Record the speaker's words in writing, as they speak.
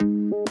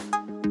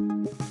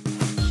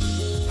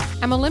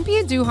I'm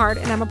Olympia Duhart,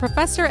 and I'm a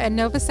professor at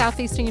Nova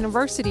Southeastern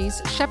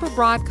University's Shepherd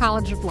Broad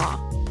College of Law.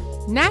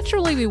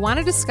 Naturally, we want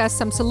to discuss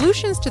some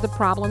solutions to the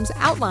problems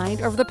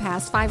outlined over the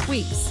past 5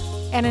 weeks.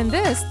 And in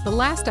this, the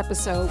last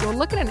episode, we'll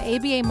look at an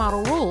ABA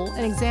model rule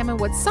and examine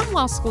what some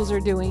law schools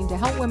are doing to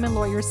help women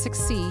lawyers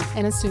succeed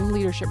and assume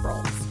leadership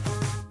roles.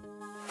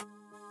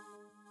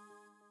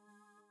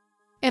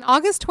 In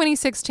August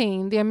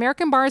 2016, the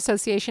American Bar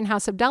Association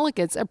House of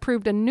Delegates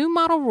approved a new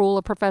model rule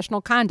of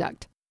professional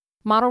conduct,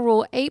 Model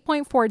Rule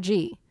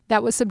 8.4G,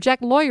 that would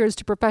subject lawyers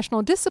to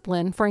professional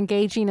discipline for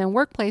engaging in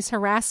workplace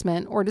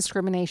harassment or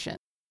discrimination.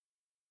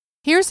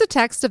 Here's the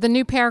text of the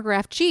new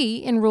paragraph G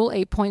in Rule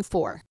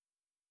 8.4.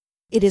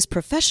 It is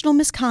professional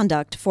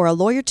misconduct for a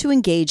lawyer to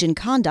engage in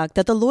conduct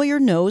that the lawyer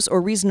knows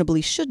or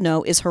reasonably should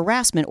know is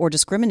harassment or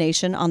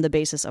discrimination on the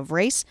basis of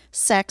race,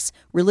 sex,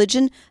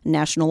 religion,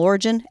 national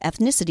origin,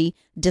 ethnicity,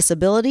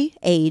 disability,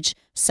 age,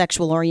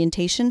 sexual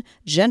orientation,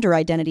 gender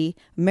identity,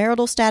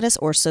 marital status,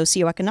 or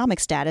socioeconomic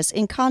status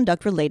in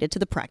conduct related to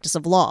the practice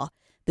of law.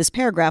 This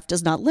paragraph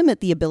does not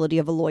limit the ability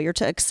of a lawyer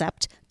to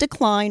accept,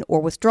 decline,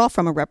 or withdraw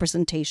from a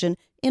representation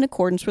in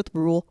accordance with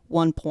Rule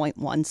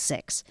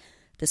 1.16.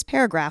 This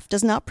paragraph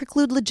does not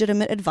preclude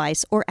legitimate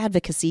advice or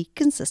advocacy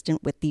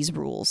consistent with these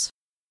rules.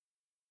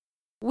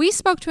 We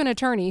spoke to an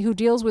attorney who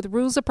deals with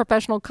rules of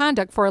professional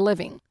conduct for a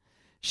living.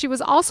 She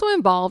was also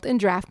involved in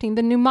drafting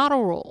the new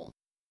model rule.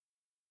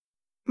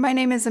 My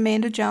name is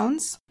Amanda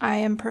Jones. I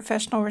am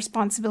Professional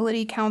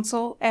Responsibility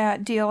Counsel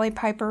at DLA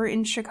Piper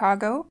in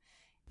Chicago,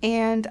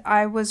 and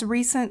I was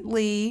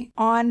recently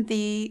on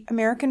the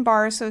American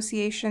Bar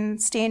Association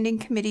Standing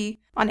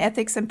Committee on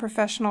Ethics and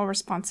Professional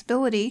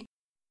Responsibility.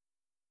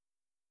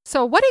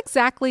 So what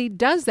exactly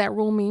does that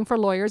rule mean for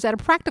lawyers at a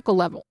practical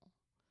level?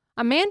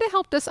 Amanda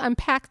helped us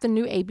unpack the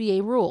new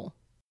ABA rule.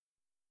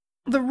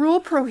 The rule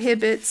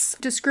prohibits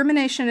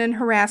discrimination and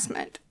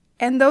harassment,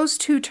 and those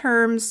two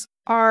terms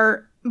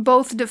are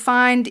both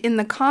defined in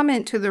the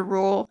comment to the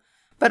rule,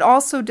 but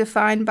also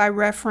defined by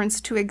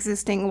reference to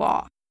existing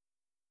law.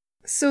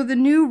 So the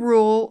new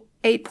rule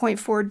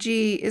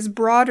 8.4G is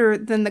broader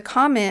than the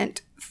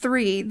comment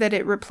 3 that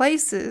it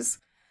replaces,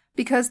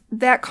 because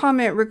that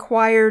comment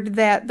required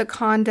that the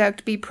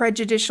conduct be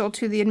prejudicial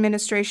to the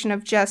administration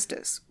of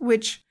justice,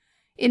 which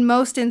in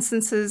most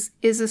instances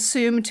is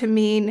assumed to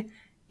mean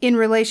in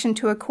relation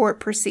to a court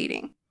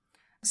proceeding.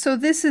 So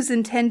this is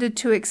intended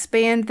to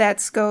expand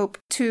that scope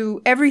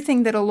to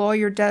everything that a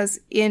lawyer does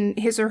in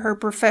his or her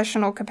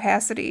professional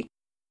capacity.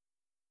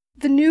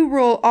 The new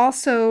rule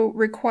also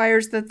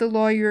requires that the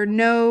lawyer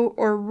know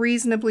or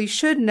reasonably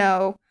should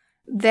know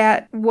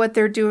that what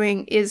they're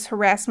doing is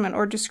harassment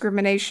or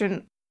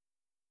discrimination.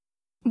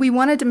 We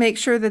wanted to make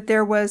sure that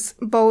there was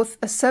both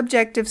a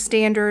subjective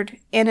standard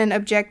and an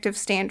objective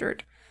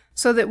standard,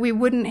 so that we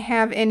wouldn't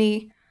have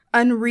any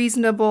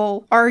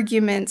unreasonable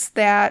arguments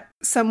that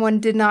someone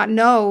did not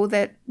know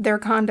that their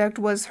conduct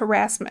was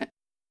harassment.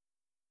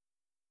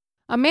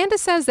 Amanda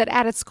says that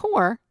at its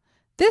core,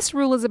 this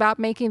rule is about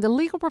making the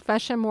legal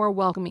profession more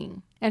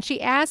welcoming, and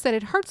she adds that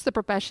it hurts the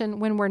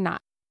profession when we're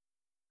not.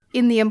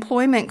 In the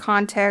employment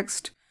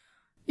context,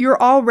 you're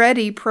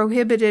already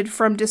prohibited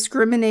from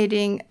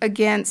discriminating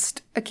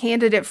against a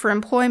candidate for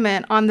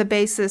employment on the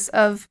basis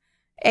of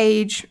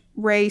age,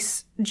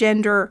 race,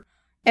 gender,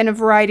 and a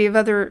variety of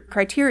other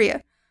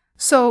criteria.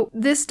 So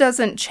this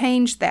doesn't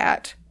change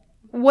that.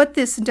 What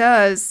this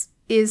does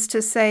is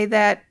to say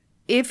that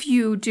if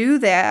you do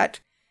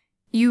that,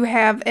 you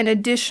have an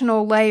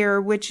additional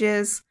layer, which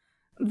is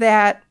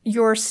that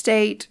your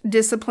state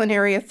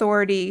disciplinary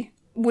authority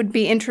would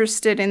be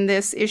interested in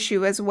this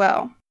issue as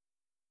well.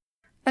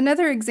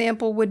 Another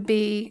example would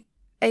be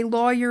a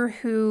lawyer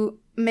who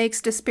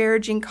makes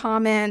disparaging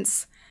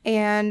comments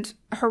and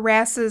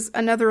harasses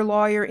another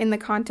lawyer in the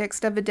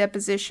context of a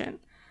deposition.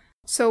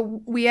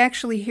 So we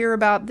actually hear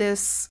about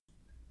this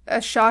a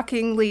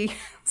shockingly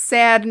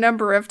sad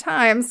number of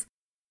times,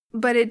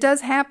 but it does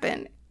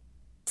happen.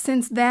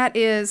 Since that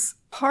is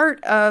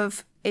part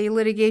of a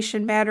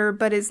litigation matter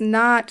but is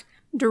not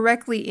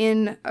directly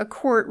in a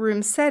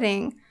courtroom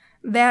setting,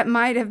 that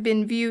might have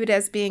been viewed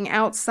as being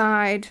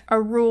outside a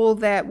rule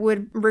that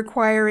would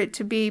require it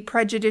to be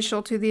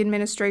prejudicial to the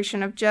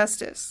administration of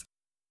justice.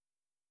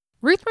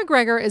 Ruth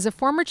McGregor is a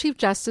former Chief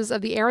Justice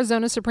of the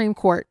Arizona Supreme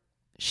Court.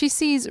 She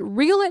sees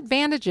real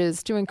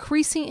advantages to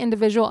increasing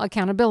individual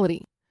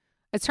accountability.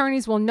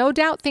 Attorneys will no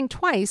doubt think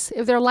twice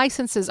if their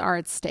licenses are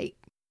at stake.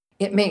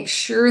 It makes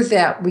sure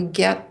that we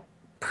get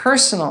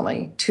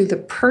personally to the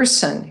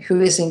person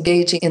who is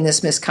engaging in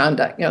this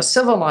misconduct.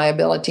 Civil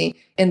liability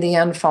in the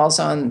end falls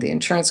on the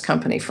insurance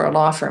company for a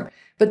law firm.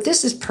 But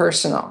this is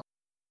personal.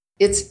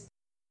 It's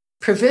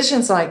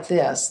provisions like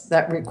this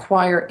that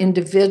require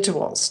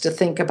individuals to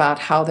think about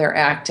how they're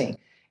acting.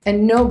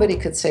 And nobody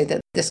could say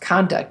that this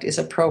conduct is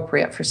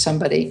appropriate for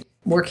somebody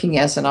working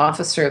as an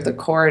officer of the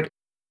court.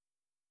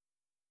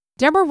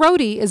 Deborah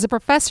Rohde is a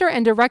professor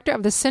and director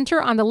of the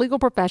Center on the Legal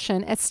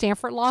Profession at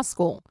Stanford Law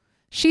School.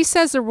 She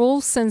says the rule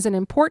sends an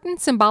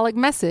important symbolic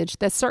message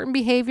that certain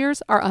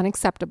behaviors are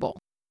unacceptable.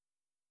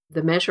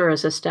 The measure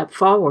is a step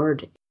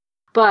forward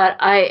But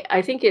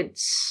I think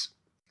its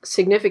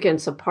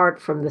significance,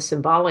 apart from the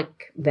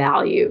symbolic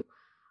value,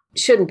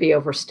 shouldn't be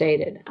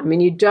overstated. I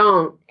mean, you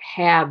don't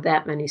have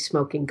that many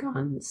smoking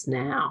guns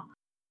now.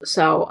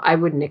 So I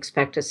wouldn't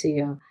expect to see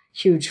a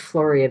huge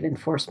flurry of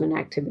enforcement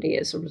activity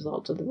as a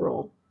result of the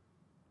rule.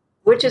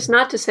 Which is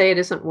not to say it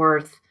isn't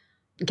worth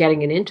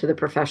getting it into the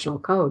professional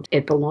code.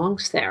 It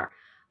belongs there.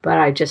 But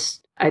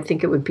I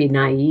think it would be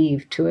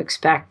naive to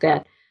expect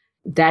that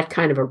that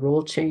kind of a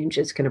rule change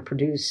is going to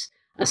produce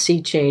a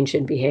sea change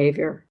in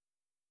behavior.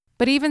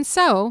 But even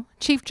so,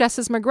 Chief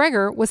Justice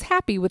McGregor was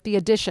happy with the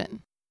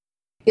addition.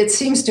 It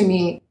seems to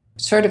me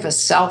sort of a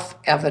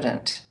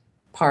self-evident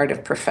part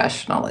of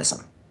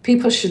professionalism.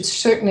 People should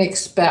certainly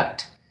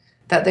expect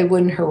that they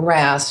wouldn't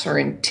harass or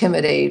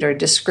intimidate or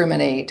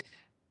discriminate.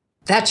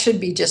 That should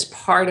be just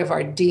part of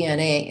our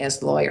DNA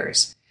as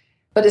lawyers.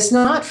 But it's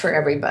not for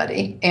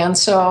everybody. And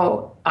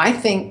so I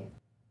think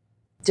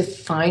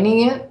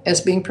defining it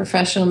as being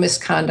professional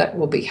misconduct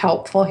will be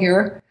helpful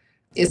here.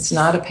 It's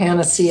not a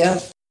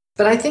panacea,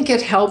 but I think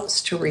it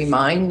helps to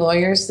remind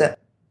lawyers that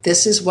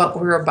this is what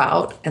we're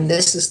about, and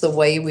this is the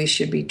way we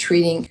should be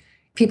treating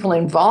people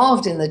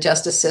involved in the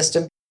justice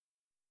system.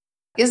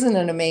 Isn't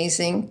it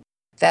amazing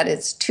that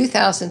it's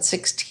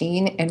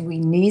 2016 and we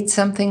need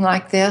something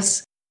like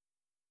this?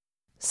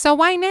 So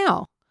why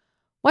now?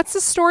 What's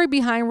the story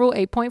behind Rule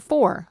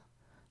 8.4?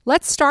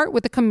 Let's start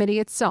with the committee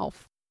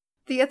itself.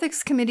 The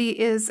Ethics Committee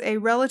is a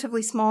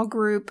relatively small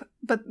group,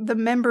 but the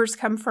members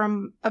come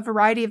from a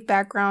variety of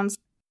backgrounds.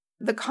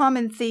 The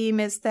common theme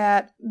is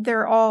that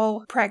they're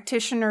all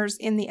practitioners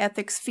in the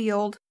ethics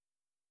field.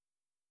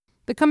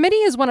 The committee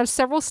is one of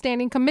several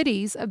standing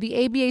committees of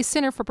the ABA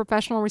Center for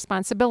Professional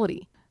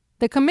Responsibility.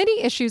 The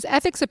committee issues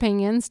ethics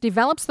opinions,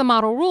 develops the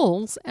model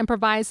rules, and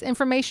provides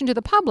information to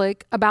the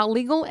public about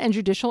legal and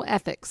judicial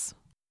ethics.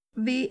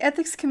 The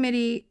Ethics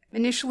Committee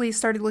initially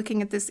started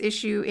looking at this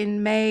issue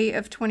in May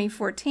of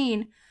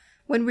 2014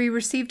 when we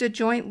received a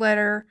joint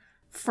letter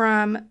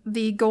from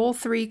the Goal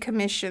 3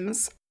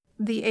 commissions.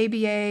 The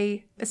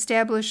ABA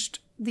established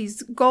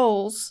these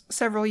goals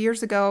several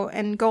years ago,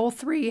 and Goal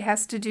 3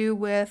 has to do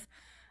with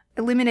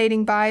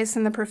eliminating bias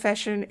in the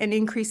profession and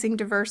increasing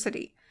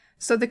diversity.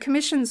 So the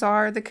commissions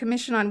are the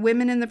Commission on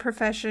Women in the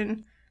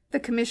Profession, the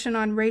Commission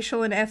on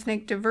Racial and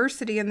Ethnic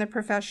Diversity in the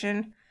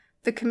Profession,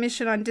 the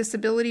Commission on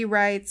Disability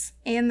Rights,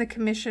 and the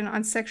Commission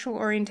on Sexual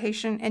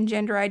Orientation and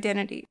Gender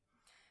Identity.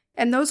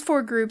 And those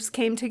four groups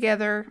came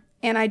together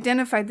and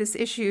identified this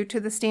issue to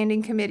the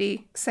Standing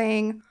Committee,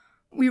 saying,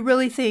 we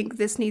really think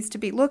this needs to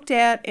be looked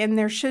at, and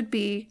there should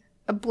be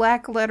a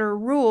black letter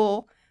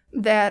rule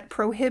that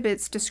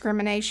prohibits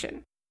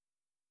discrimination.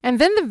 And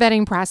then the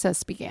vetting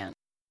process began.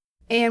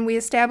 And we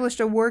established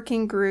a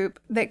working group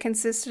that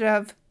consisted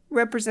of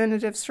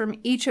representatives from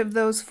each of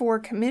those four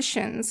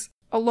commissions,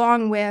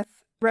 along with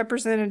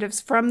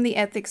representatives from the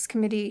Ethics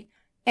Committee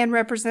and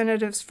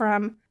representatives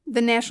from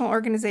the National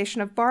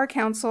Organization of Bar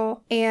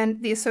Counsel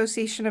and the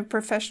Association of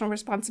Professional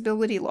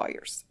Responsibility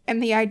Lawyers.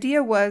 And the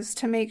idea was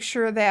to make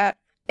sure that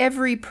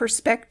every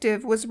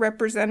perspective was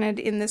represented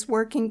in this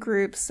working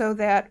group so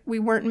that we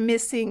weren't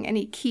missing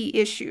any key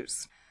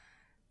issues.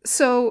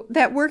 So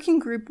that working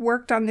group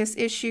worked on this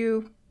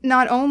issue,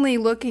 not only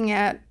looking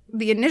at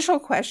the initial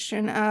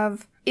question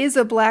of, is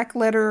a black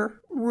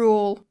letter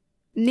rule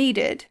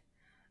needed,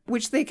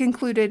 which they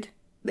concluded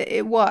that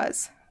it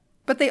was,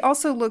 but they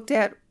also looked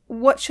at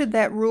what should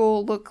that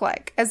rule look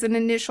like as an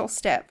initial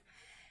step.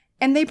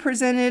 And they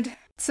presented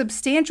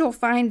substantial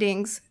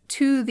findings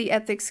to the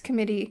Ethics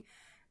Committee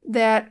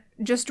that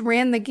just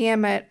ran the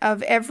gamut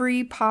of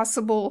every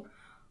possible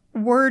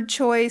word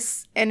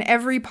choice and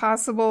every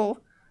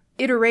possible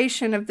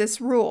iteration of this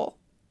rule,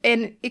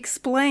 and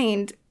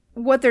explained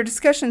what their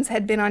discussions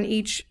had been on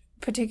each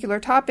particular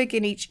topic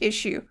and each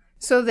issue,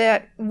 so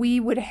that we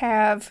would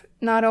have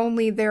not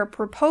only their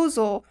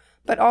proposal,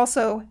 but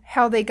also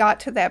how they got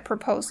to that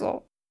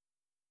proposal.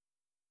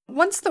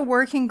 Once the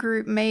working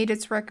group made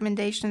its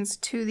recommendations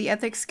to the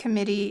Ethics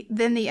Committee,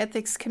 then the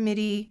Ethics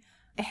Committee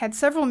had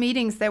several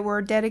meetings that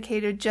were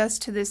dedicated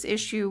just to this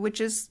issue, which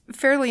is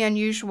fairly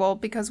unusual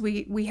because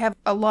we have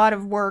a lot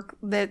of work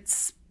that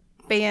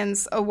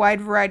spans a wide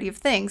variety of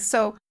things.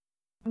 So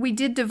we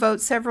did devote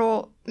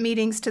several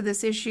meetings to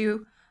this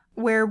issue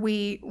where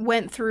we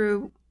went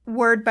through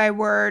word by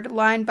word,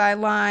 line by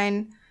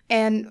line,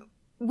 and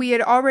we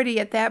had already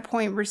at that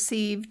point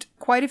received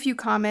quite a few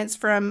comments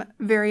from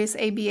various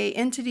ABA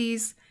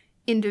entities,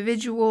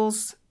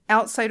 individuals,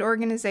 outside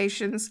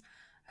organizations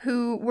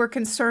who were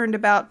concerned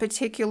about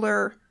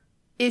particular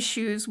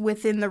issues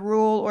within the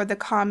rule or the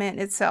comment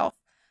itself.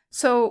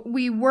 So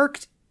we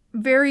worked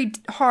very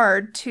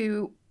hard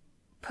to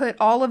put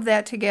all of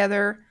that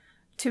together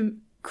to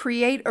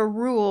create a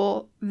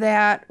rule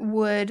that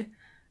would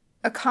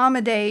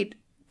accommodate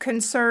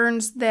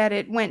concerns that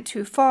it went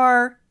too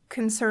far,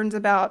 concerns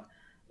about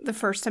the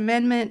First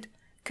Amendment,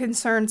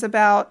 concerns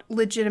about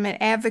legitimate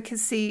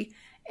advocacy,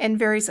 and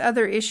various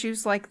other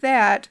issues like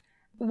that,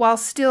 while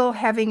still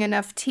having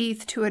enough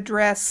teeth to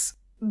address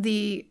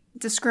the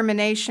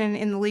discrimination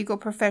in the legal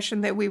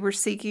profession that we were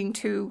seeking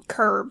to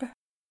curb.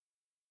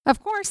 Of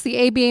course,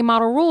 the ABA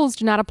model rules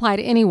do not apply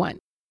to anyone.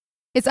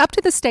 It's up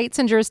to the states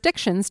and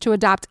jurisdictions to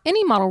adopt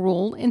any model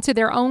rule into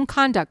their own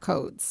conduct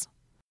codes.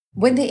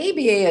 When the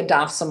ABA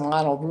adopts a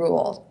model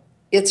rule,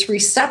 its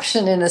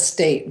reception in a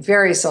state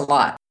varies a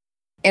lot.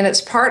 And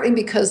it's partly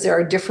because there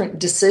are different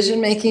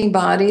decision-making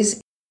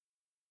bodies.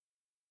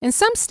 In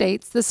some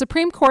states, the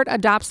Supreme Court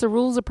adopts the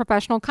rules of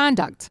professional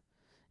conduct.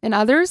 In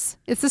others,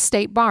 it's the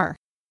state bar.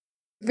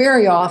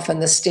 Very often,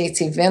 the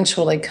states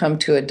eventually come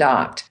to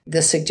adopt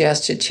the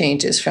suggested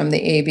changes from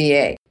the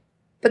ABA.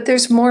 But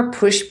there's more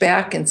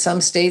pushback in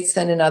some states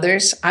than in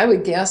others. I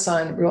would guess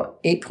on Rule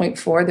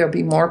 8.4, there'll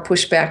be more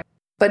pushback.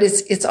 But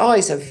it's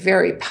always a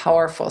very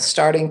powerful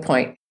starting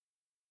point.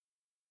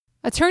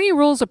 Attorney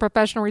rules of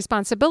professional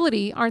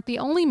responsibility aren't the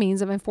only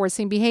means of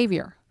enforcing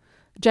behavior.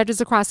 Judges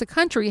across the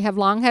country have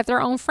long had their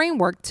own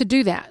framework to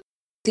do that.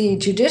 The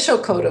Judicial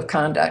Code of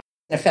Conduct,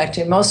 in effect,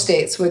 in most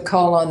states, would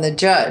call on the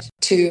judge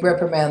to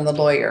reprimand the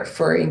lawyer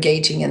for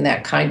engaging in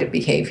that kind of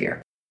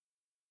behavior.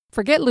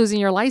 Forget losing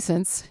your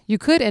license. You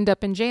could end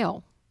up in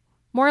jail.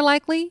 More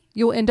likely,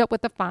 you'll end up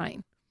with a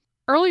fine.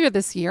 Earlier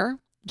this year,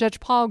 Judge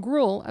Paul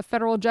Grewal, a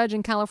federal judge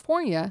in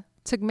California,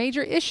 took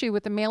major issue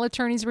with the male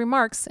attorney's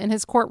remarks in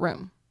his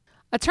courtroom.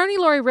 Attorney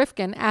Lori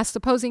Rifkin asked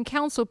opposing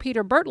counsel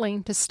Peter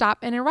Bertling to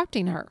stop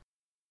interrupting her.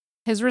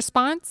 His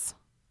response?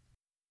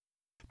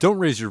 Don't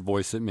raise your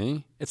voice at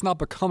me. It's not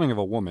becoming of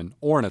a woman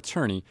or an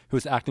attorney who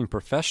is acting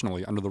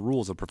professionally under the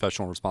rules of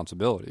professional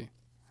responsibility.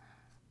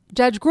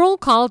 Judge Grewal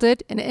called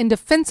it an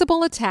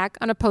indefensible attack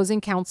on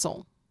opposing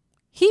counsel.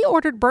 He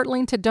ordered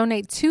Bertling to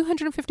donate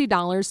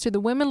 $250 to the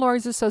Women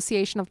Lawyers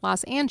Association of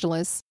Los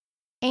Angeles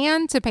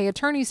and to pay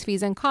attorney's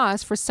fees and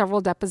costs for several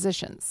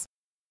depositions.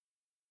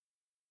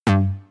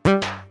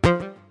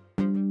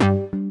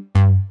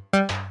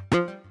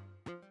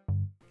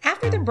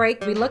 After the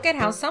break, we look at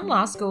how some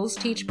law schools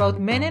teach both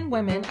men and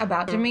women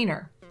about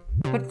demeanor.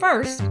 But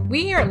first,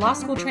 we here at Law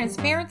School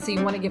Transparency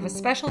want to give a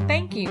special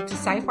thank you to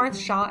Seyfarth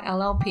Shaw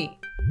LLP.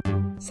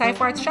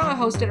 Seyfarth Shaw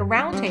hosted a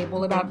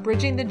roundtable about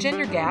bridging the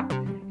gender gap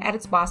at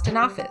its Boston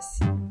office.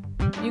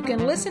 You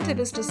can listen to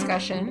this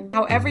discussion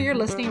however you're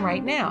listening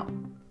right now.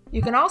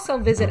 You can also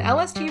visit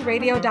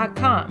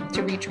lstradio.com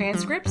to read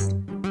transcripts,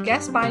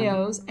 guest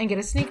bios, and get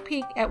a sneak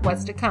peek at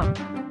what's to come.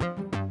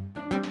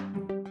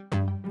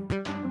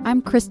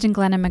 I'm Kristen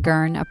Glennon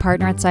McGurn, a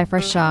partner at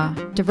Seyfarth Shaw.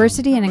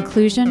 Diversity and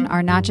inclusion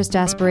are not just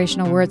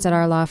aspirational words at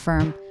our law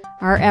firm.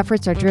 Our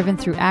efforts are driven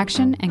through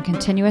action and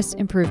continuous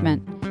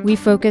improvement. We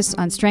focus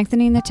on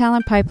strengthening the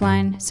talent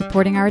pipeline,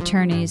 supporting our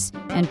attorneys,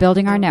 and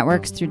building our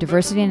networks through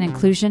diversity and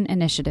inclusion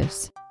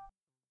initiatives.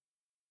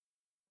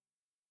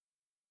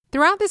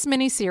 Throughout this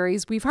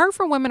mini-series, we've heard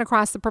from women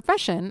across the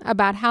profession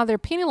about how they're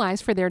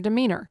penalized for their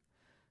demeanor.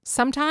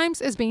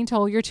 Sometimes it's being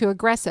told you're too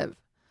aggressive.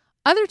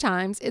 Other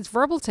times, it's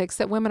verbal tics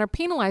that women are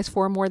penalized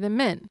for more than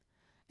men.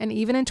 And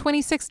even in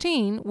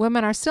 2016,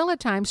 women are still at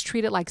times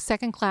treated like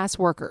second-class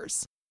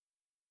workers.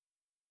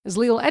 As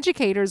legal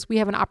educators, we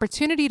have an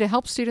opportunity to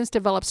help students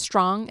develop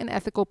strong and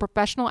ethical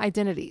professional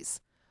identities.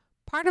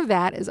 Part of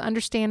that is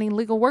understanding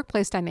legal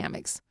workplace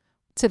dynamics.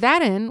 To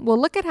that end, we'll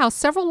look at how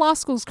several law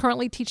schools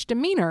currently teach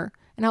demeanor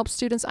and help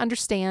students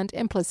understand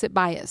implicit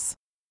bias.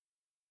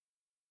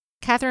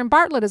 Catherine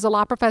Bartlett is a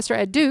law professor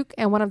at Duke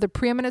and one of the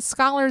preeminent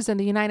scholars in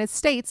the United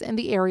States in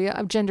the area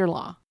of gender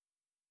law.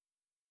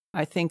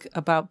 I think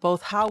about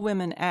both how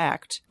women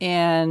act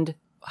and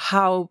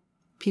how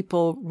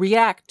people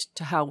react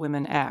to how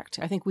women act.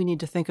 I think we need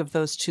to think of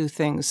those two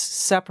things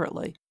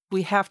separately.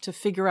 We have to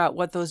figure out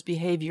what those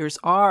behaviors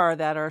are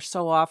that are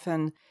so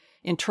often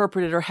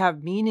interpreted or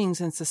have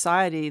meanings in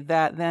society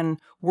that then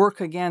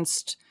work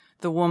against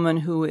the woman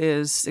who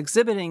is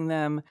exhibiting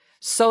them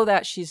so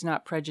that she's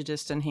not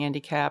prejudiced and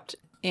handicapped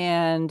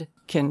and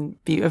can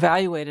be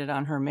evaluated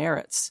on her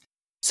merits.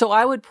 So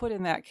I would put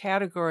in that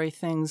category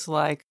things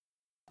like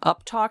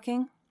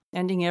up-talking,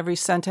 ending every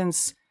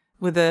sentence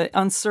with an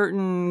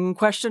uncertain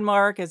question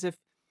mark as if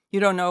you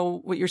don't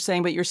know what you're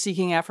saying, but you're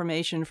seeking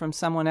affirmation from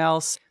someone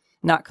else,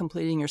 not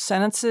completing your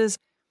sentences,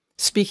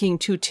 speaking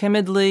too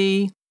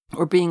timidly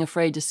or being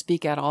afraid to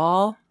speak at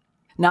all,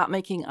 not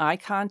making eye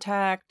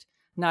contact,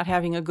 not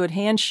having a good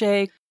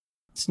handshake.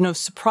 It's no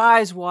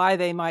surprise why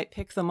they might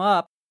pick them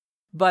up,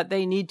 but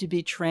they need to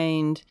be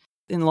trained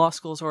in law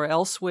schools or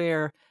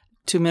elsewhere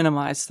to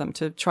minimize them,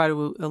 to try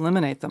to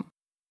eliminate them.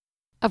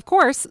 Of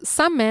course,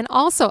 some men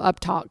also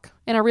uptalk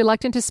and are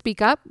reluctant to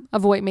speak up,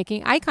 avoid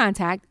making eye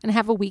contact, and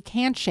have a weak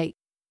handshake.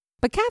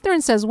 But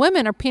Catherine says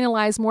women are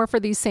penalized more for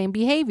these same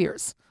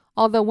behaviors,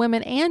 although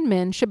women and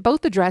men should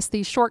both address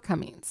these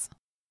shortcomings.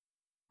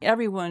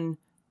 Everyone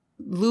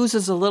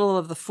loses a little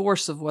of the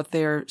force of what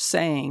they're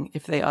saying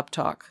if they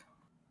uptalk.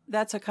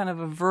 That's a kind of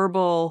a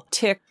verbal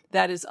tic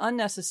that is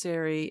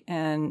unnecessary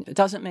and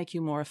doesn't make you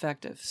more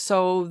effective.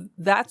 So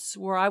that's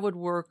where I would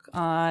work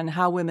on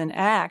how women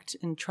act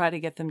and try to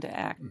get them to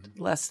act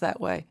less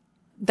that way.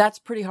 That's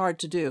pretty hard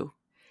to do.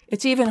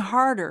 It's even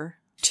harder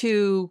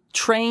to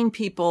train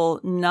people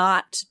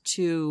not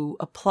to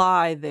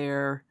apply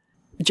their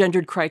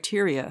gendered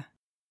criteria.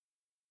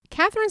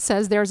 Catherine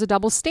says there's a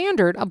double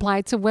standard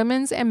applied to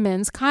women's and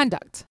men's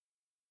conduct.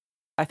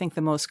 I think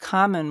the most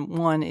common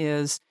one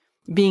is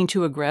being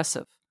too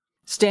aggressive.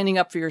 Standing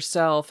up for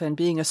yourself and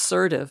being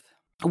assertive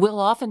will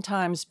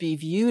oftentimes be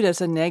viewed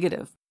as a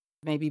negative,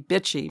 maybe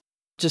bitchy,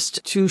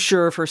 just too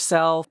sure of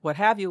herself, what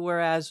have you,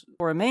 whereas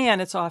for a man,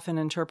 it's often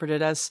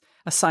interpreted as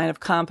a sign of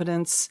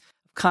competence,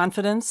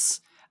 confidence,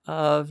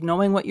 of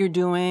knowing what you're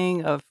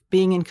doing, of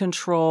being in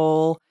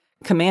control,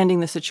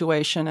 commanding the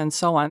situation, and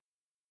so on.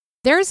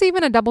 There's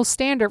even a double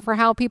standard for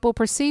how people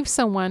perceive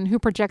someone who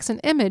projects an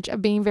image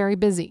of being very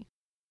busy.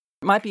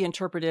 It might be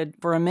interpreted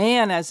for a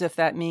man as if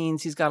that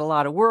means he's got a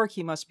lot of work,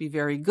 he must be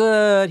very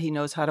good, he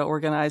knows how to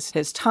organize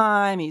his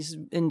time, he's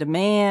in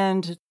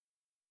demand.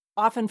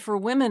 Often for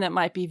women, it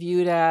might be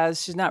viewed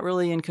as she's not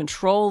really in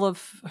control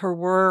of her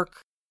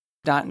work,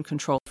 not in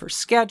control of her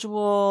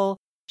schedule,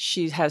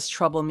 she has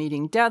trouble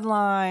meeting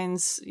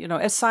deadlines,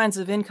 as signs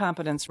of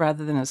incompetence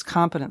rather than as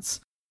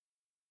competence.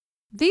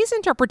 These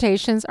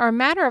interpretations are a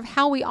matter of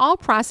how we all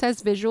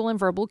process visual and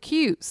verbal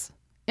cues.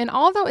 And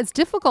although it's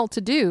difficult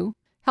to do,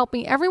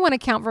 helping everyone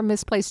account for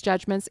misplaced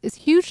judgments is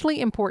hugely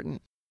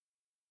important.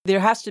 There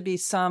has to be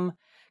some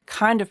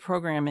kind of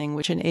programming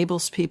which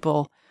enables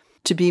people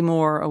to be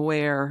more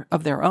aware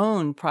of their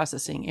own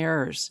processing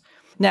errors.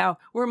 Now,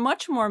 we're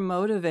much more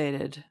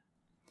motivated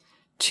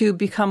to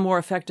become more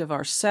effective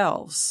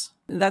ourselves.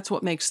 That's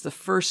what makes the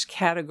first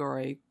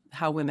category,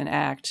 how women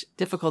act,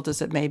 difficult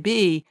as it may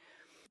be.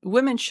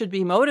 Women should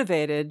be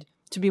motivated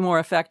to be more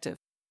effective,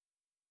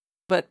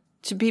 but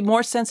to be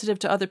more sensitive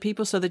to other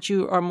people so that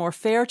you are more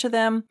fair to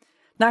them,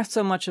 not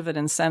so much of an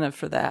incentive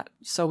for that.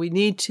 So we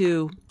need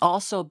to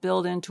also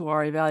build into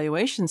our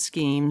evaluation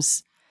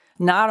schemes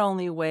not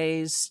only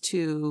ways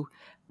to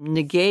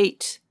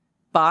negate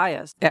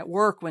bias at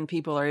work when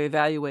people are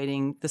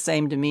evaluating the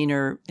same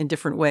demeanor in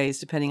different ways,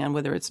 depending on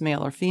whether it's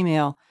male or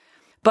female,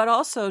 but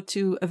also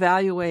to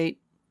evaluate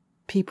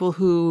people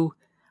who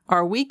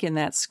are weak in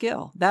that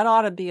skill. That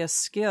ought to be a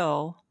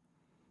skill,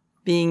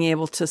 being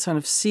able to sort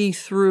of see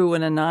through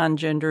in a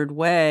non-gendered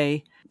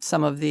way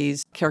some of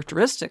these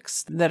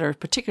characteristics that are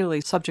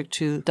particularly subject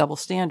to double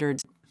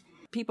standards.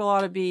 People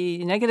ought to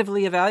be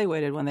negatively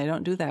evaluated when they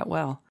don't do that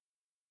well.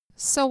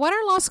 So what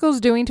are law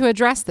schools doing to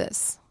address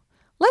this?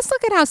 Let's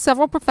look at how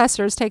several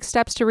professors take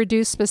steps to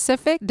reduce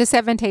specific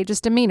disadvantageous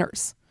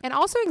demeanors, and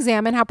also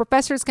examine how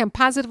professors can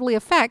positively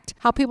affect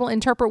how people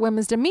interpret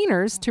women's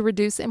demeanors to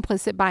reduce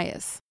implicit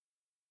bias.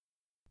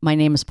 My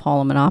name is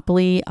Paula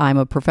Monopoly. I'm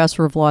a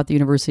professor of law at the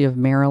University of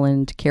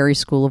Maryland, Carey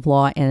School of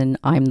Law, and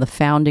I'm the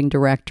founding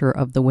director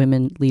of the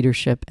Women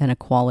Leadership and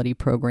Equality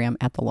program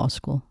at the law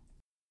school.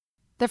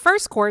 The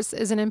first course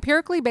is an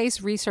empirically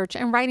based research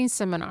and writing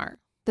seminar.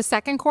 The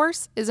second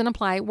course is an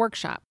applied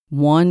workshop.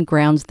 One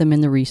grounds them in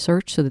the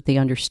research so that they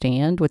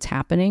understand what's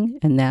happening,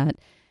 and that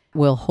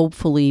will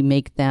hopefully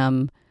make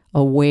them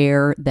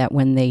aware that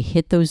when they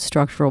hit those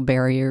structural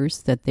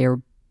barriers, that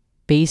they're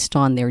based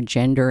on their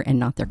gender and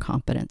not their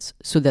competence,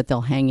 so that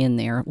they'll hang in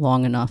there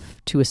long enough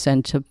to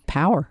ascend to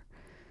power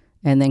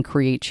and then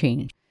create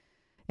change.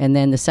 And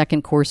then the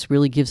second course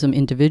really gives them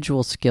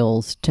individual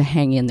skills to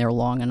hang in there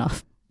long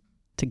enough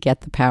to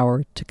get the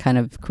power to kind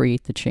of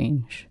create the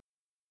change.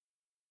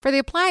 For the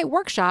applied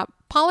workshop,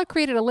 Paula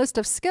created a list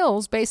of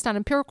skills based on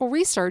empirical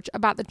research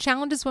about the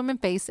challenges women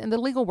face in the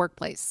legal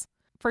workplace.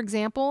 For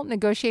example,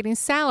 negotiating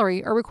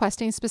salary or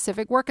requesting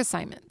specific work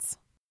assignments.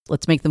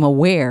 Let's make them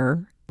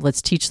aware.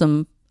 Let's teach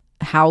them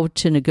how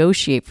to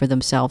negotiate for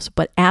themselves.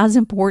 But as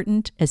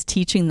important as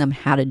teaching them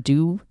how to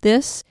do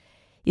this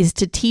is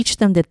to teach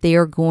them that they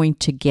are going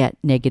to get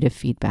negative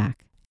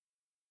feedback.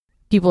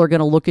 People are going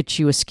to look at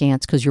you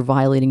askance because you're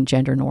violating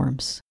gender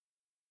norms.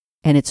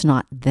 And it's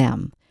not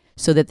them.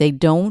 So that they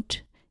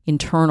don't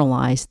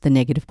internalize the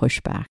negative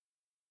pushback.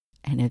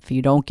 And if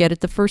you don't get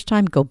it the first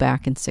time, go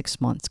back in 6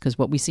 months. Because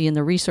what we see in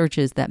the research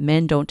is that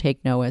men don't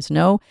take no as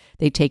no.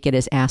 They take it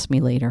as ask me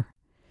later.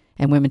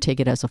 And women take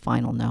it as a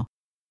final no.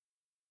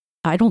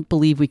 I don't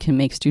believe we can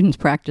make students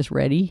practice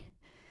ready,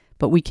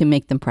 but we can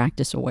make them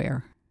practice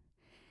aware.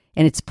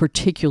 And it's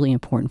particularly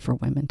important for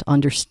women to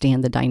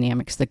understand the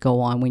dynamics that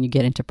go on when you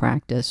get into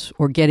practice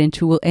or get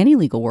into any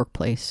legal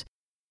workplace.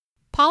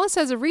 Paula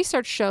says the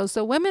research shows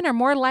that women are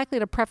more likely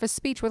to preface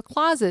speech with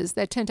clauses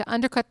that tend to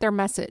undercut their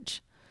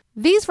message.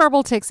 These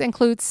verbal tics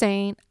include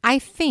saying, I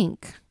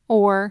think,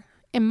 or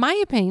in my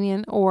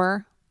opinion,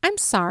 or I'm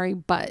sorry,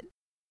 but.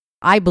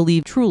 I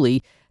believe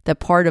truly that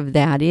part of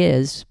that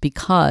is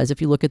because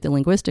if you look at the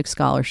linguistic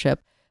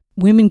scholarship,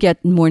 women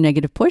get more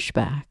negative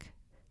pushback.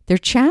 They're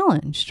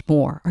challenged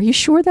more. Are you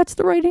sure that's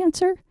the right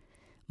answer?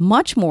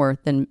 Much more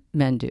than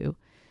men do.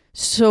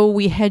 So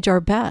we hedge our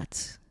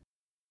bets.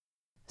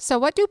 So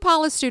what do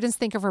Paula's students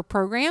think of her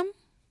program?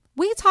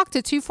 We talked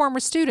to two former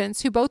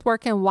students who both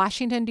work in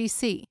Washington,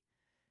 D.C.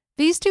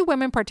 These two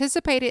women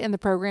participated in the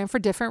program for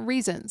different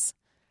reasons.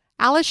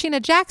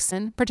 Alashina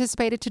Jackson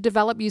participated to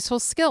develop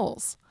useful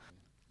skills.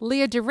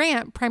 Leah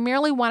Durant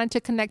primarily wanted to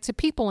connect to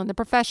people in the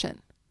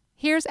profession.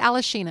 Here's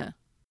Alashina.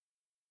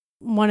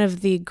 One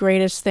of the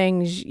greatest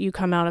things you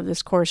come out of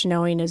this course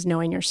knowing is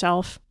knowing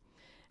yourself.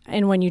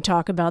 And when you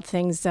talk about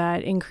things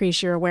that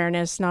increase your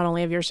awareness, not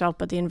only of yourself,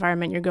 but the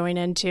environment you're going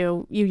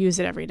into, you use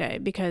it every day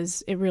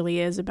because it really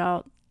is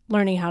about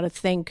learning how to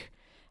think,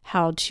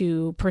 how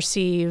to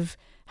perceive,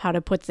 how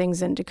to put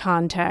things into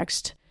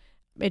context.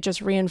 It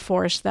just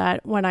reinforced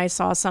that when I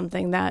saw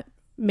something that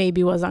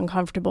maybe was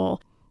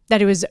uncomfortable,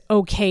 that it was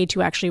okay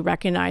to actually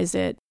recognize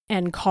it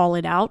and call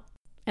it out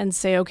and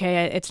say,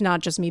 okay, it's not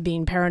just me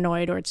being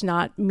paranoid or it's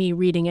not me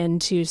reading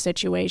into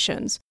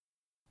situations.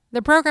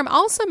 The program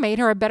also made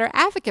her a better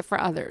advocate for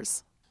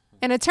others.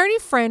 An attorney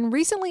friend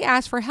recently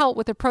asked for help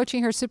with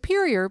approaching her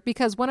superior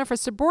because one of her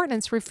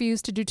subordinates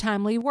refused to do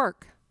timely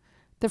work.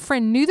 The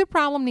friend knew the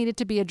problem needed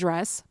to be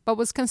addressed, but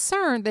was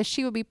concerned that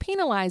she would be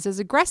penalized as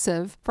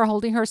aggressive for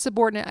holding her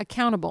subordinate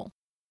accountable.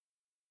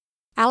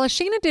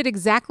 Alashina did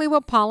exactly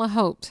what Paula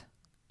hoped.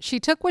 She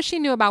took what she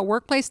knew about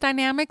workplace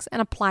dynamics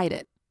and applied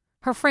it.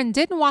 Her friend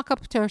didn't walk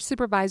up to her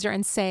supervisor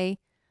and say,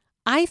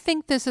 "I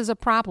think this is a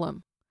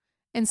problem."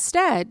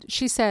 Instead,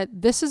 she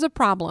said, "This is a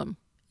problem.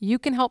 You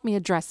can help me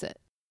address it."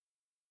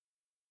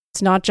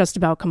 It's not just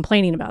about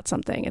complaining about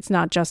something. It's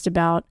not just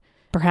about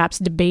perhaps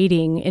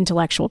debating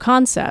intellectual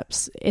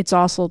concepts. It's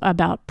also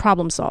about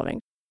problem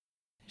solving.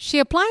 She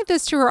applied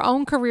this to her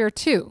own career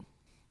too.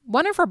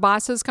 One of her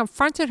bosses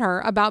confronted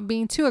her about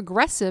being too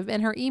aggressive in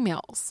her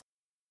emails.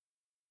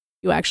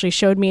 You actually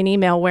showed me an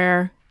email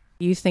where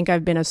you think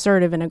I've been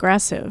assertive and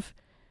aggressive.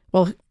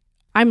 Well,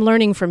 I'm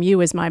learning from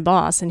you as my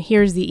boss, and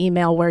here's the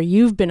email where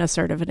you've been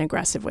assertive and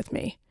aggressive with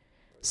me.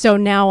 So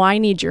now I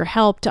need your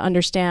help to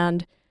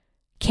understand,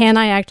 can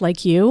I act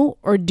like you,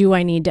 or do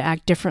I need to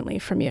act differently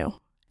from you?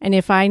 And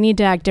if I need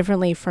to act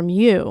differently from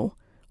you,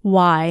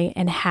 why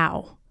and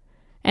how?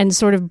 And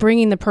sort of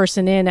bringing the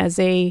person in as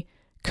a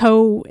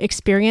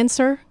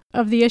co-experiencer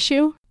of the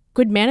issue.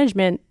 Good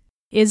management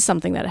is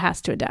something that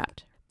has to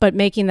adapt, but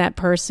making that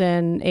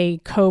person a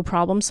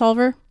co-problem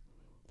solver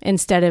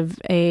instead of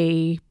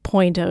a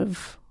point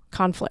of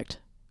conflict.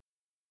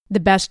 The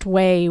best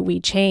way we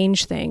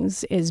change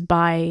things is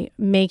by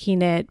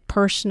making it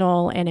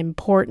personal and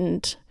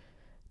important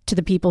to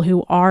the people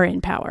who are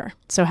in power.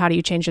 So how do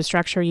you change the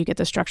structure? You get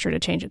the structure to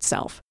change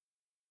itself.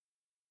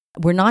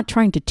 We're not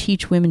trying to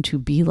teach women to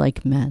be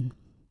like men,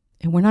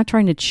 and we're not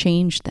trying to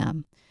change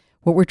them.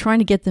 What we're trying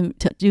to get them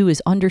to do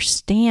is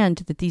understand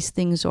that these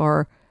things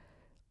are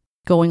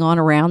going on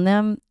around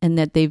them and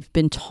that they've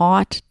been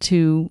taught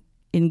to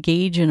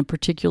engage in a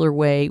particular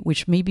way,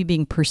 which may be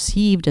being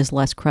perceived as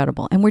less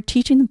credible. And we're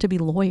teaching them to be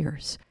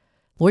lawyers.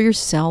 Lawyers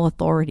sell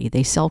authority.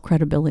 They sell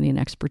credibility and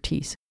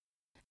expertise.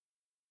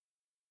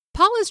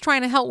 Paula is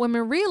trying to help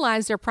women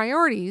realize their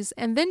priorities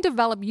and then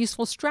develop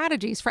useful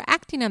strategies for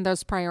acting on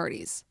those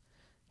priorities.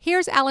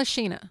 Here's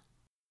Alashina.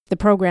 The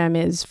program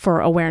is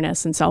for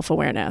awareness and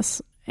self-awareness,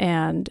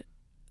 and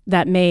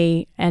that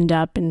may end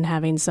up in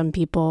having some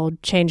people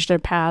change their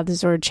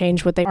paths or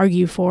change what they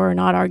argue for or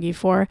not argue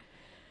for.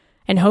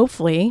 And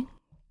hopefully,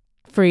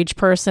 for each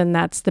person,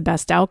 that's the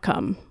best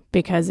outcome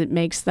because it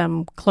makes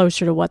them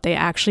closer to what they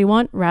actually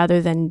want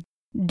rather than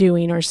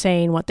doing or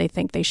saying what they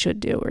think they should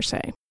do or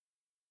say.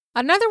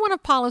 Another one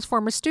of Paula's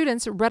former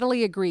students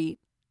readily agreed.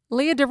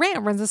 Leah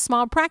Durant runs a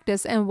small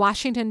practice in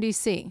Washington,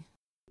 D.C.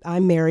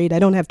 I'm married. I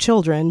don't have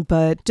children,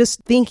 but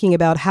just thinking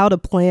about how to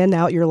plan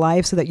out your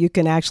life so that you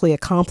can actually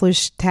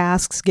accomplish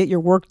tasks, get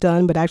your work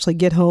done, but actually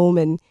get home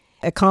and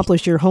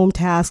accomplish your home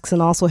tasks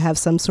and also have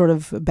some sort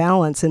of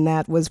balance in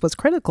that was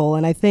critical.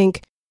 And I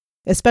think,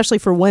 especially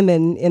for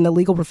women in the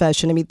legal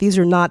profession, I mean, these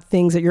are not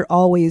things that you're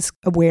always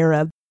aware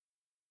of.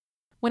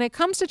 When it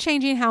comes to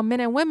changing how men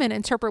and women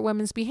interpret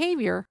women's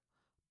behavior,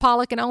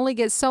 Paula can only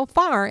get so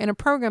far in a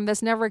program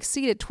that's never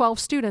exceeded 12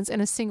 students in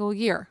a single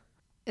year,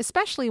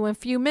 especially when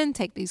few men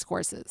take these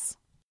courses.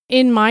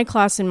 In my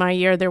class in my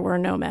year, there were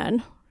no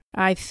men.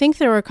 I think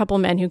there were a couple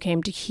men who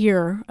came to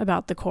hear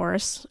about the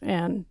course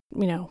and,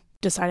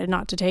 decided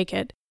not to take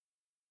it.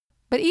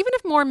 But even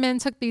if more men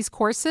took these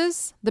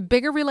courses, the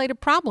bigger related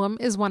problem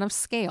is one of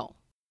scale.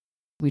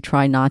 We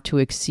try not to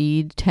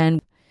exceed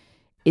 10.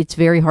 It's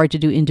very hard to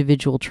do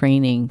individual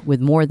training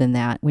with more than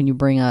that when you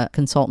bring a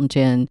consultant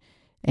in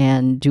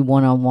and do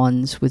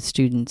one-on-ones with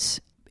students.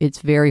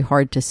 It's very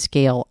hard to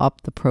scale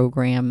up the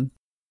program.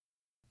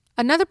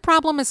 Another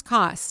problem is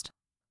cost.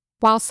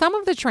 While some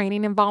of the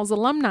training involves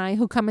alumni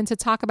who come in to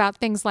talk about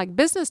things like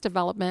business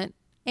development,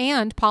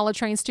 and Paula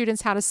trains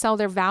students how to sell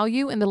their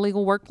value in the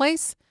legal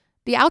workplace,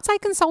 the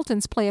outside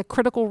consultants play a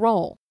critical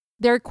role.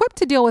 They're equipped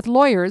to deal with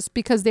lawyers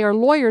because they are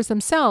lawyers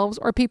themselves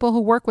or people who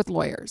work with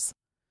lawyers.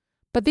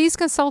 But these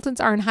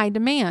consultants are in high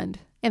demand,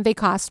 and they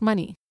cost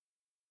money.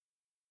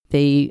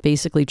 They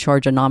basically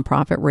charge a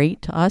nonprofit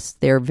rate to us.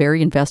 They're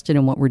very invested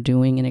in what we're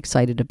doing and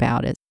excited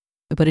about it.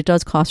 But it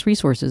does cost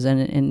resources,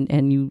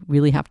 and you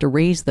really have to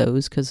raise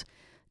those because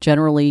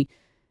generally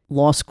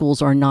law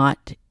schools are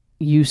not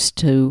used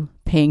to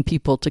paying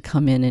people to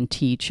come in and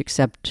teach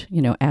except,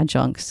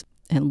 adjuncts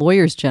and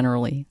lawyers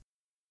generally.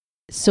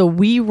 So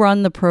we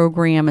run the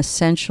program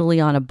essentially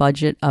on a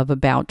budget of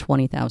about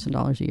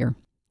 $20,000 a year.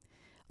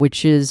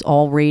 which is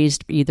all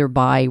raised either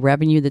by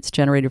revenue that's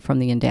generated from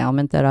the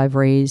endowment that I've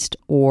raised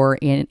or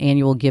an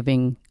annual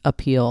giving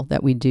appeal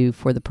that we do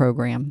for the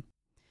program.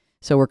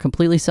 So we're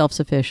completely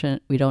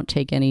self-sufficient. We don't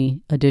take any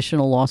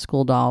additional law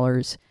school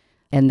dollars,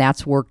 and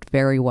that's worked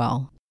very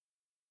well.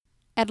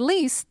 At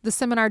least the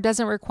seminar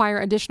doesn't require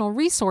additional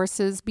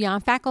resources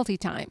beyond faculty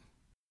time.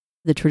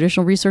 The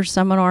traditional research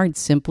seminar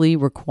simply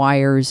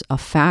requires a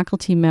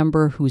faculty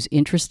member who's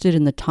interested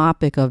in the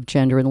topic of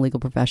gender in the legal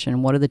profession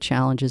and what are the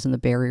challenges and the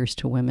barriers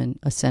to women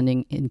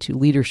ascending into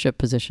leadership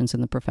positions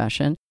in the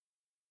profession.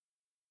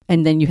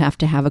 And then you have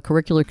to have a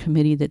curricular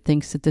committee that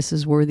thinks that this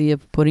is worthy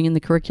of putting in the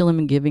curriculum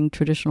and giving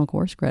traditional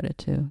course credit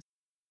to.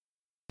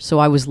 So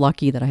I was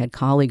lucky that I had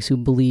colleagues who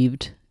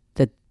believed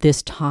that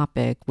this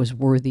topic was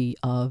worthy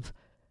of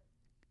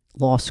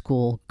law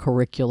school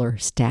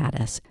curricular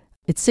status.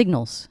 It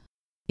signals.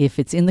 If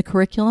it's in the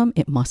curriculum,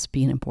 it must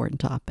be an important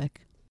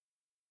topic.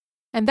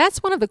 And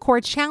that's one of the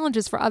core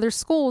challenges for other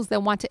schools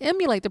that want to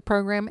emulate the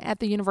program at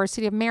the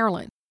University of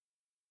Maryland.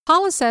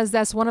 Paula says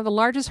that's one of the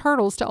largest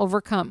hurdles to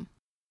overcome.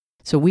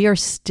 So we are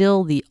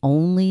still the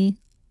only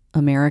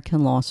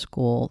American law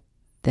school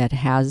that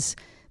has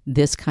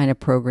this kind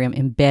of program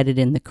embedded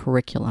in the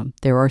curriculum.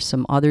 There are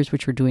some others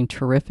which are doing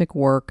terrific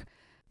work,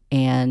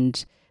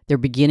 and they're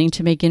beginning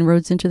to make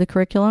inroads into the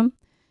curriculum.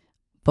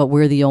 But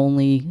we're the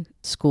only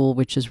school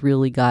which has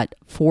really got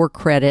 4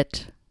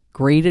 credit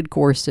graded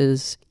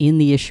courses in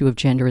the issue of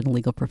gender in the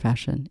legal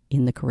profession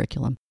in the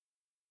curriculum.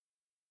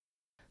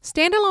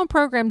 Standalone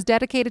programs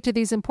dedicated to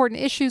these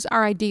important issues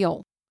are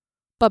ideal,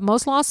 but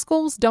most law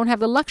schools don't have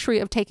the luxury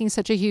of taking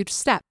such a huge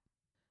step.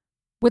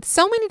 With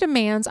so many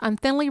demands on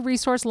thinly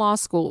resourced law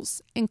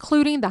schools,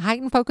 including the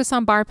heightened focus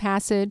on bar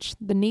passage,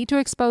 the need to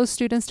expose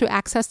students to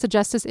access to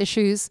justice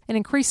issues, and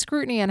increased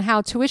scrutiny on how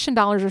tuition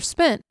dollars are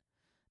spent,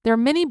 there are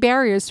many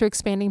barriers to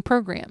expanding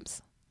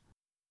programs.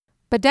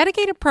 But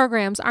dedicated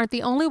programs aren't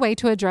the only way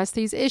to address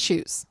these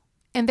issues,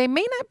 and they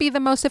may not be the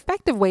most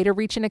effective way to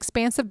reach an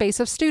expansive base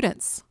of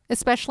students,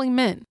 especially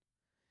men.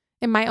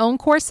 In my own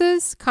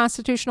courses,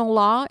 constitutional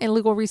law and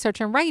legal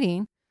research and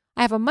writing,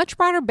 I have a much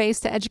broader base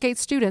to educate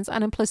students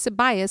on implicit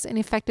bias and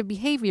effective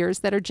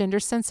behaviors that are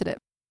gender sensitive.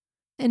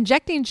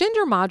 Injecting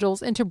gender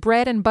modules into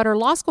bread and butter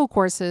law school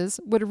courses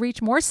would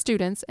reach more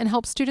students and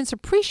help students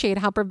appreciate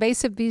how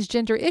pervasive these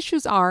gender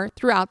issues are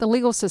throughout the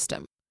legal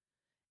system.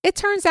 It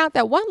turns out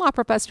that one law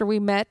professor we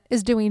met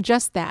is doing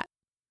just that.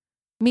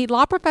 Meet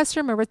law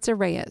professor Maritza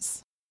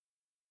Reyes.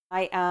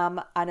 I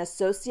am an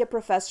associate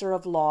professor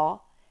of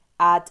law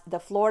at the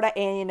Florida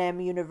A&M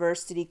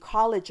University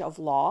College of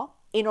Law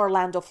in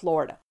Orlando,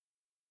 Florida.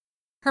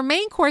 Her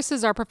main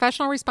courses are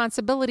professional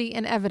responsibility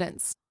and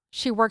evidence.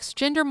 She works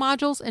gender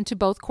modules into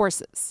both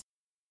courses.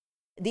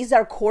 These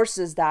are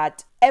courses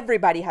that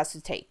everybody has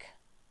to take.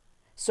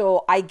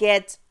 So I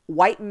get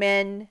white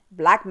men,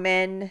 black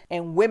men,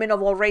 and women of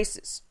all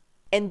races.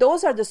 And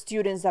those are the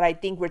students that I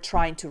think we're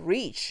trying to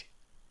reach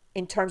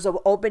in terms of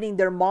opening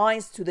their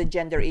minds to the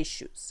gender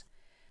issues.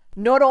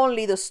 Not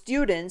only the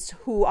students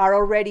who are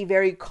already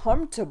very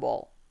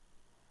comfortable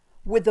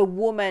with the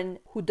woman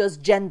who does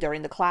gender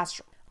in the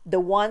classroom, the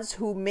ones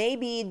who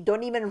maybe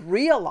don't even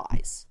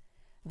realize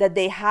that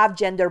they have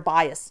gender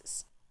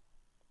biases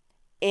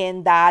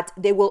and that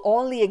they will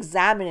only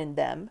examine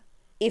them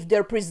if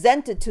they're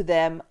presented to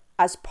them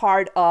as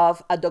part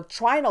of a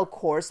doctrinal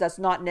course that's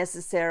not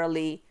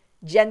necessarily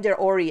gender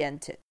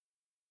oriented.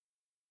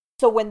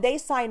 So when they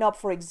sign up,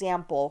 for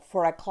example,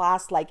 for a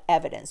class like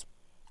evidence,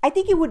 I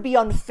think it would be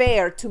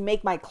unfair to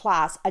make my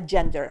class a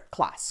gender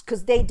class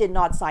because they did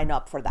not sign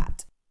up for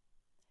that.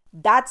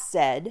 That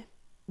said,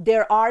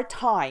 there are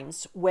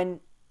times when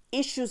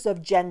issues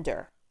of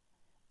gender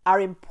are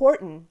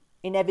important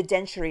in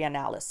evidentiary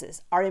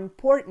analysis, are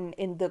important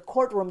in the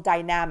courtroom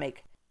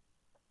dynamic.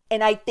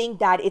 And I think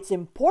that it's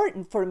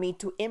important for me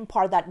to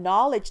impart that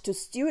knowledge to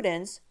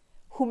students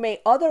who may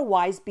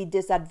otherwise be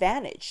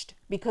disadvantaged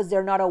because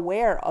they're not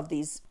aware of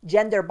these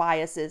gender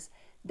biases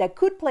that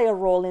could play a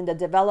role in the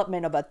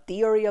development of a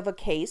theory of a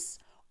case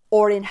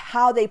or in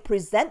how they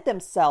present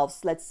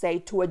themselves, let's say,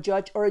 to a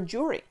judge or a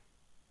jury.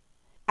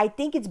 I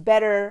think it's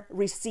better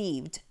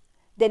received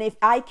than if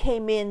I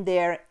came in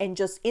there and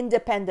just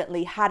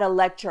independently had a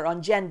lecture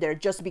on gender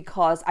just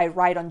because I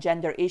write on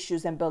gender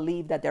issues and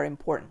believe that they're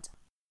important.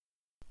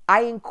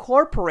 I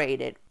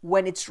incorporate it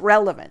when it's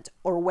relevant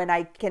or when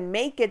I can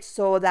make it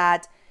so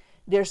that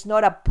there's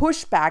not a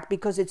pushback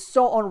because it's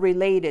so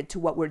unrelated to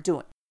what we're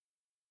doing.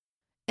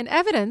 In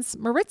evidence,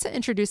 Maritza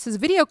introduces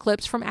video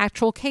clips from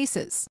actual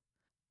cases.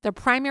 The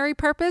primary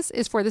purpose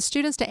is for the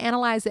students to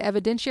analyze the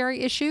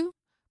evidentiary issue,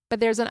 but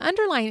there's an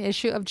underlying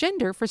issue of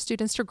gender for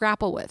students to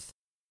grapple with.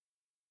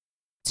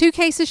 2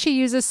 cases she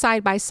uses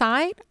side by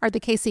side are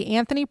the Casey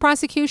Anthony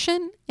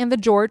prosecution and the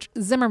George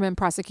Zimmerman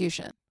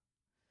prosecution.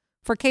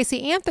 For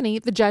Casey Anthony,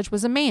 the judge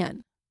was a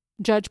man,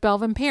 Judge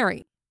Belvin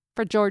Perry.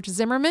 For George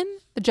Zimmerman,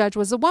 the judge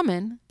was a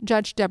woman,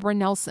 Judge Deborah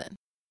Nelson.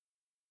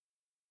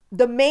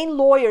 The main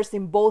lawyers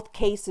in both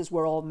cases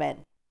were all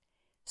men.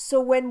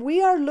 So when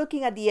we are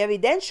looking at the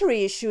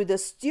evidentiary issue, the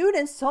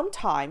students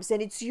sometimes,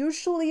 and it's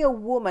usually a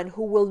woman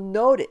who will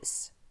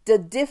notice the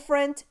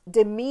different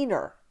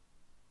demeanor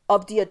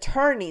of the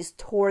attorneys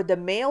toward the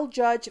male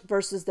judge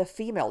versus the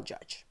female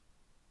judge.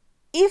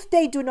 If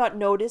they do not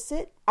notice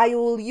it, I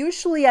will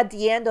usually at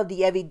the end of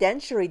the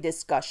evidentiary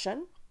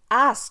discussion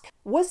ask,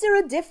 was there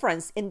a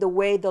difference in the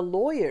way the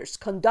lawyers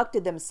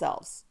conducted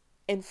themselves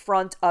in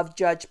front of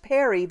Judge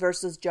Perry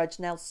versus Judge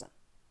Nelson?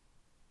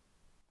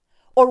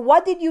 Or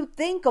what did you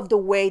think of the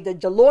way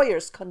the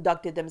lawyers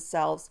conducted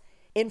themselves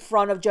in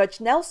front of Judge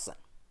Nelson?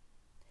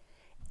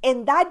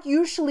 And that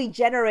usually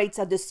generates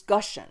a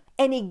discussion.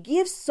 And it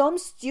gives some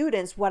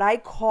students what I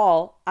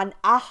call an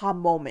aha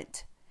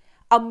moment.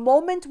 A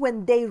moment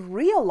when they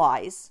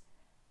realize,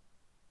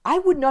 I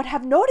would not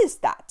have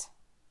noticed that.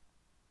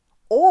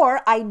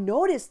 Or I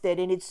noticed it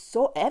and it's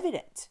so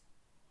evident.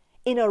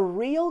 In a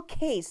real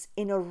case,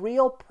 in a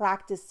real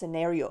practice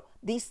scenario,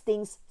 these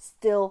things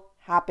still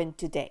happen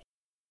today.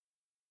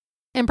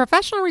 In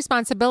professional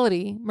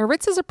responsibility,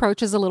 Maritza's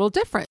approach is a little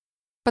different,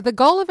 but the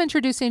goal of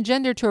introducing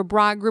gender to a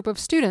broad group of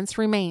students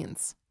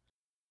remains.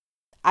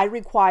 I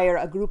require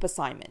a group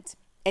assignment,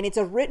 and it's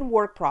a written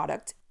work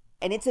product,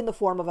 and it's in the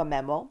form of a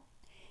memo,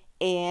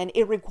 and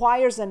it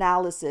requires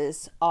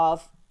analysis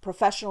of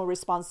professional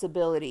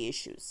responsibility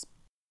issues.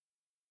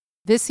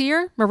 This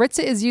year,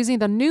 Maritza is using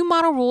the new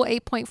Model Rule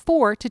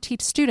 8.4 to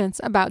teach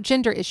students about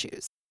gender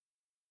issues.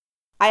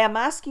 I am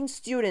asking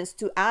students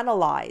to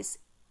analyze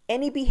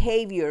any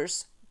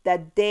behaviors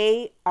that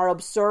they are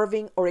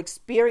observing or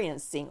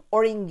experiencing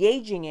or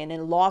engaging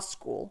in law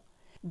school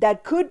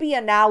that could be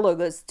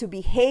analogous to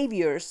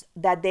behaviors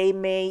that they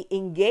may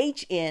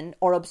engage in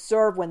or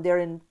observe when they're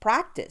in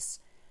practice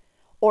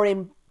or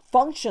in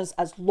functions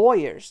as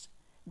lawyers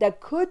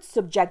that could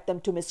subject them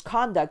to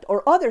misconduct,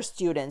 or other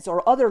students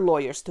or other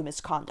lawyers to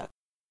misconduct.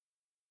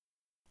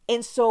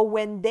 And so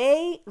when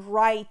they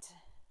write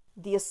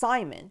the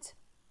assignment,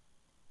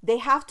 they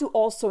have to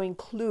also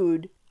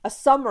include a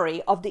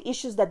summary of the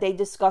issues that they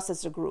discuss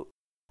as a group.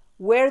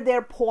 Were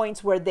there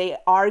points where they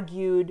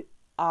argued,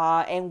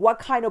 and what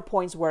kind of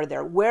points were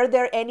there? Were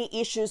there any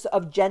issues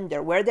of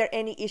gender? Were there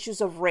any issues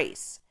of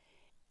race?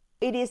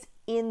 It is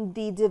in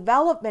the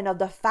development of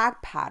the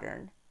fact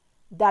pattern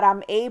that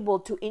I'm able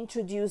to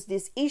introduce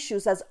these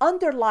issues as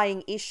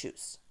underlying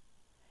issues,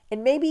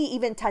 and maybe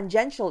even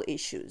tangential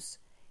issues,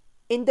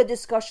 in the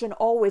discussion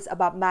always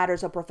about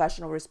matters of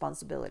professional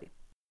responsibility.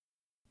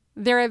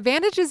 There are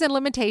advantages and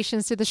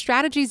limitations to the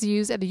strategies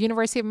used at the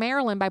University of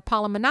Maryland by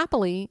Paula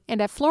Monopoly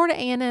and at Florida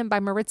A&M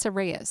by Maritza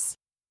Reyes.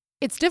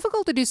 It's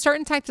difficult to do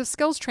certain types of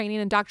skills training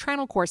and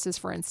doctrinal courses,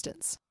 for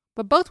instance,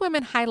 but both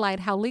women highlight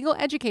how legal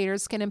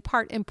educators can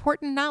impart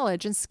important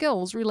knowledge and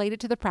skills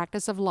related to the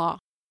practice of law.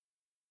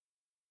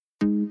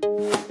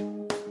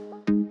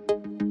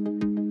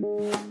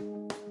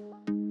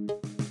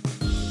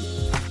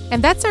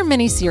 And that's our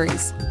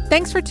mini-series.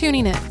 Thanks for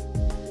tuning in.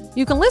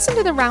 You can listen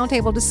to the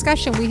roundtable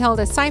discussion we held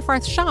at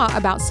Seyfarth Shaw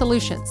about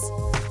solutions.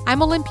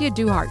 I'm Olympia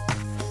Duhart.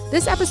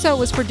 This episode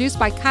was produced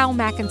by Kyle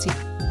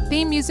McEntee.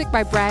 Theme music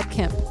by Brad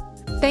Kemp.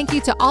 Thank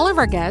you to all of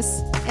our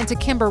guests and to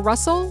Kimber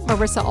Russell,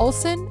 Marissa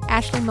Olson,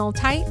 Ashley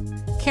Milne-Tite,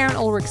 Karen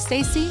Ulrich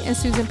Stacy, and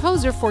Susan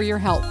Poser for your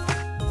help.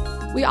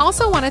 We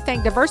also want to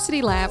thank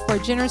Diversity Lab for a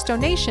generous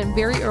donation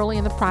very early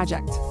in the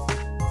project.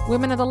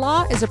 Women of the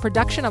Law is a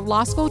production of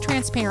Law School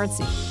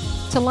Transparency.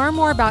 To learn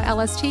more about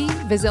LST,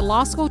 visit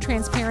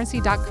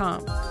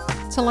lawschooltransparency.com.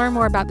 To learn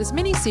more about this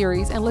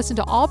mini-series and listen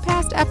to all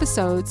past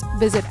episodes,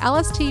 visit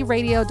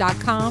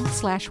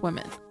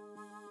lstradio.com/women.